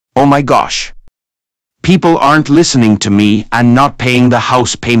Oh my gosh. People aren't listening to me and not paying the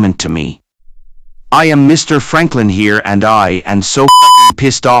house payment to me. I am Mr. Franklin here and I am so f***ing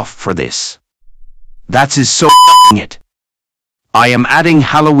pissed off for this. That's is so f***ing it. I am adding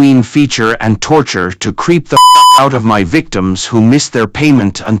Halloween feature and torture to creep the f*** out of my victims who miss their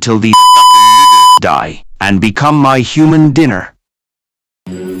payment until these f***ing die and become my human dinner.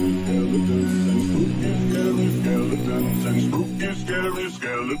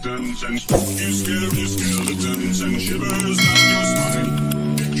 Skeletons and spooky, scary skeletons and shivers down your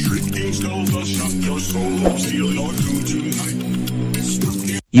spine. Shrieking skulls will shock your soul, steal your food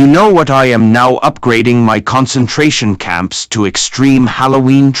tonight. You know what, I am now upgrading my concentration camps to extreme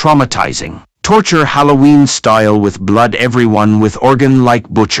Halloween traumatizing. Torture Halloween style with blood, everyone with organ like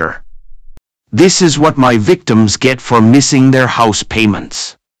butcher. This is what my victims get for missing their house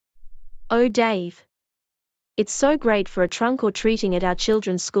payments. Oh Dave. It's so great for a trunk or treating at our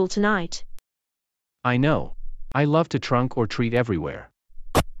children's school tonight. I know. I love to trunk or treat everywhere.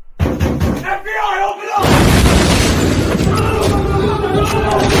 FBI, open up!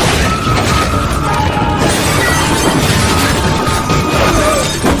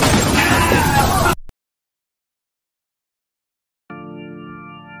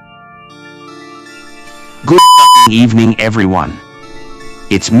 Good f***ing evening everyone.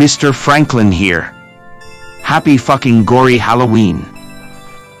 It's Mr. Franklin here. Happy fucking gory Halloween.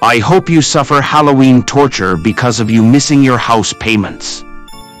 I hope you suffer Halloween torture because of you missing your house payments.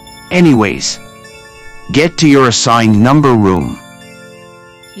 Anyways, get to your assigned number room.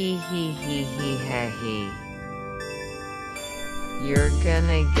 Hee hee hee hee ha hee. You're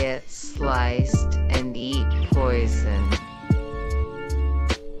gonna get sliced and eat poison.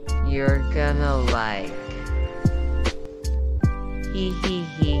 You're gonna like. Hee hee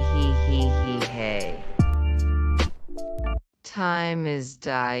hee hee hee hee hey. Time is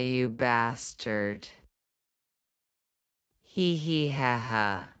die, you bastard. Hee hee ha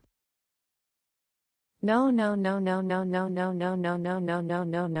ha. No no no no no no no no no no no no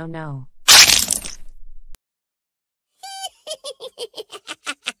no no no.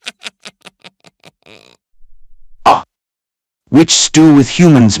 Ah! Which stew with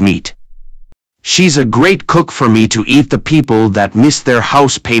humans meat? She's a great cook for me to eat the people that miss their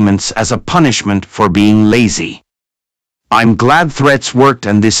house payments as a punishment for being lazy. I'm glad threats worked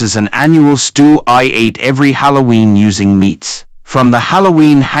and this is an annual stew I ate every Halloween using meats. From the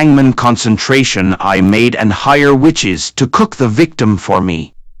Halloween hangman concentration I made and hire witches to cook the victim for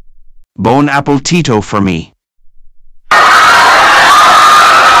me. Bon appetito for me.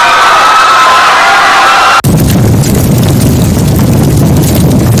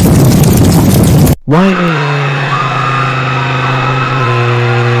 Why?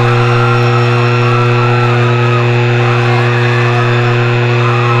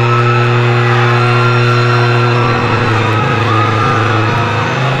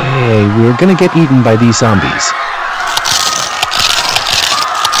 We're gonna get eaten by these zombies.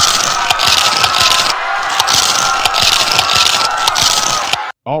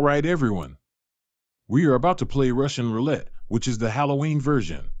 Alright everyone. We are about to play Russian roulette, which is the Halloween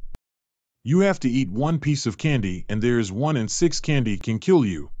version. You have to eat one piece of candy and there is 1 in 6 candy can kill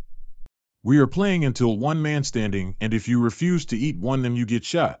you. We are playing until one man standing, and if you refuse to eat one then you get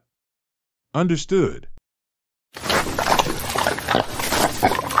shot. Understood?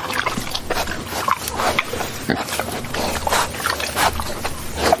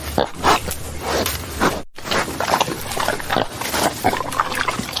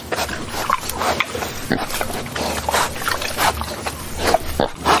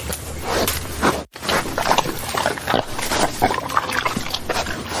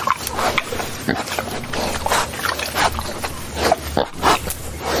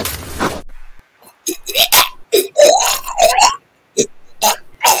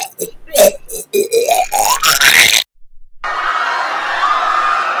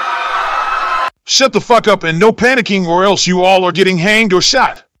 Shut the fuck up and no panicking or else you all are getting hanged or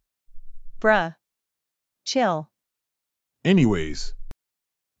shot. Bruh. Chill. Anyways,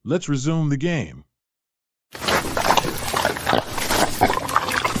 let's resume the game.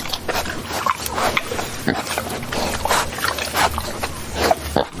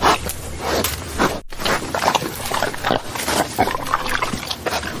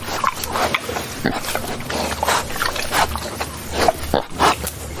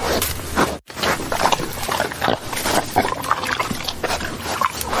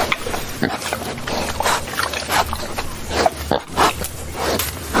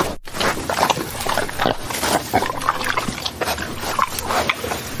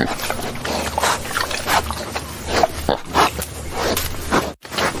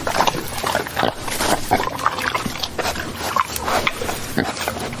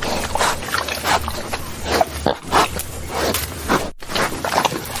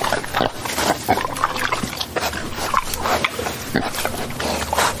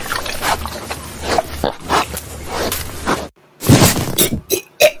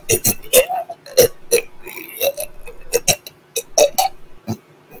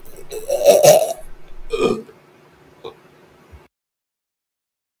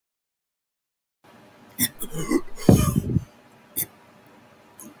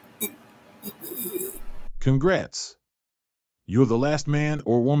 Congrats. You're the last man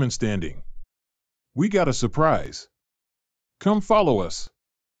or woman standing. We got a surprise. Come follow us.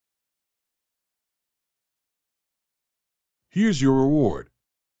 Here's your reward.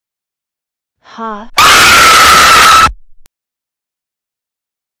 Ha.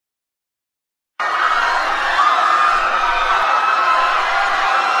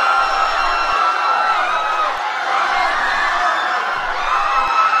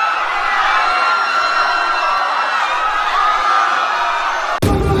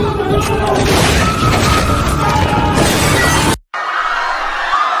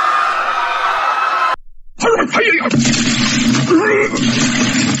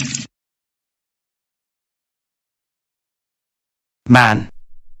 Man.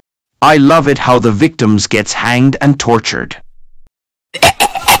 I love it how the victims gets hanged and tortured.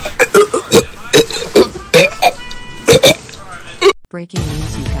 Breaking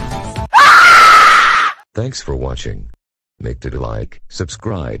news, you guys. Thanks for watching. Make sure to like,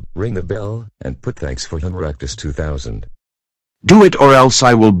 subscribe, ring the bell, and put thanks for Homo erectus 2000. Do it or else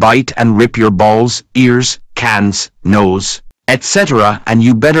I will bite and rip your balls, ears, cans, nose, etc. And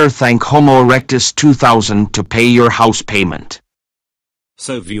you better thank Homo erectus 2000 to pay your house payment.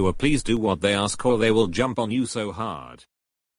 So viewer, please do what they ask or they will jump on you so hard.